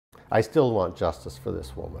I still want justice for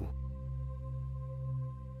this woman.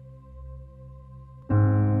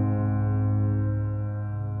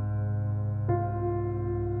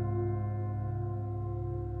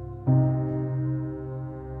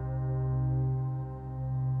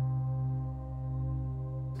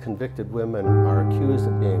 Convicted women are accused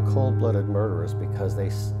of being cold-blooded murderers because they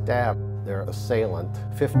stabbed their assailant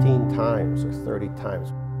 15 times or 30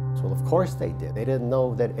 times. Well, of course they did. They didn't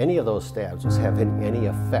know that any of those stabs was having any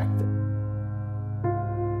effect.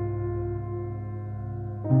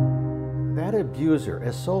 That abuser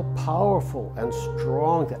is so powerful and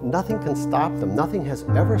strong that nothing can stop them. Nothing has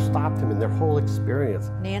ever stopped him in their whole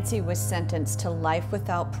experience. Nancy was sentenced to life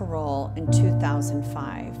without parole in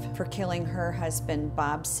 2005 for killing her husband,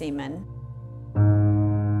 Bob Seaman.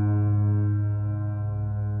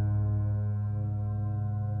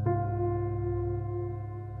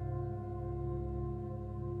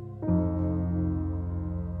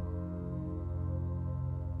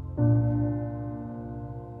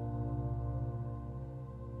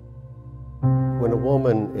 When a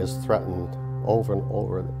woman is threatened over and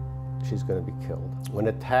over, she's going to be killed. When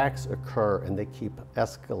attacks occur and they keep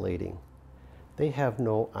escalating, they have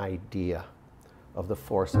no idea of the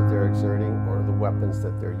force that they're exerting or the weapons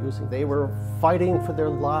that they're using. They were fighting for their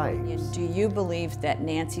lives. Do you believe that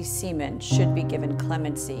Nancy Seaman should be given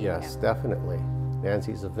clemency? Yes, definitely.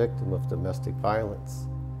 Nancy's a victim of domestic violence.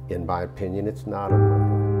 In my opinion, it's not a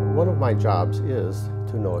murder. One of my jobs is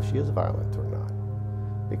to know if she is violent or not,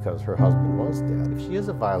 because her husband was dead. If she is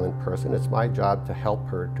a violent person, it's my job to help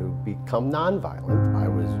her to become nonviolent. I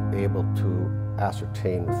was able to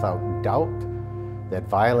ascertain without doubt that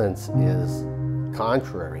violence is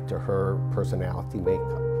contrary to her personality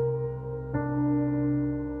makeup.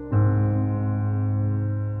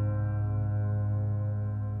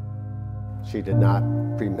 She did not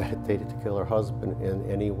premeditate to kill her husband in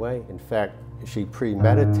any way. In fact, she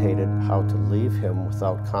premeditated how to leave him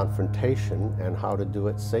without confrontation and how to do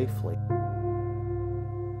it safely.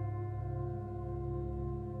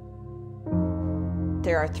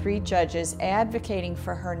 There are 3 judges advocating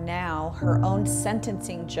for her now. Her own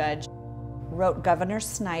sentencing judge wrote Governor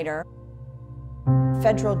Snyder.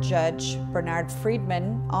 Federal Judge Bernard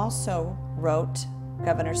Friedman also wrote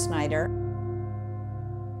Governor Snyder.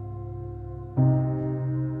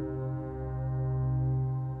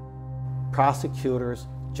 Prosecutors,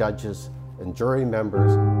 judges, and jury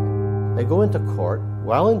members, they go into court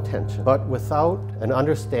well-intentioned, but without an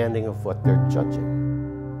understanding of what they're judging.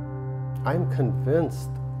 I'm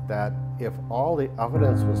convinced that if all the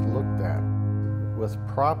evidence was looked at with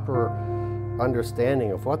proper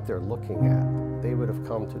understanding of what they're looking at, they would have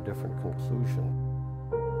come to a different conclusion.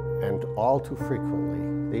 And all too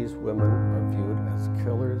frequently, these women are viewed as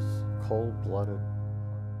killers, cold-blooded.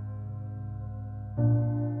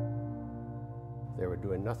 They were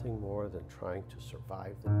doing nothing more than trying to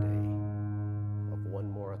survive the day.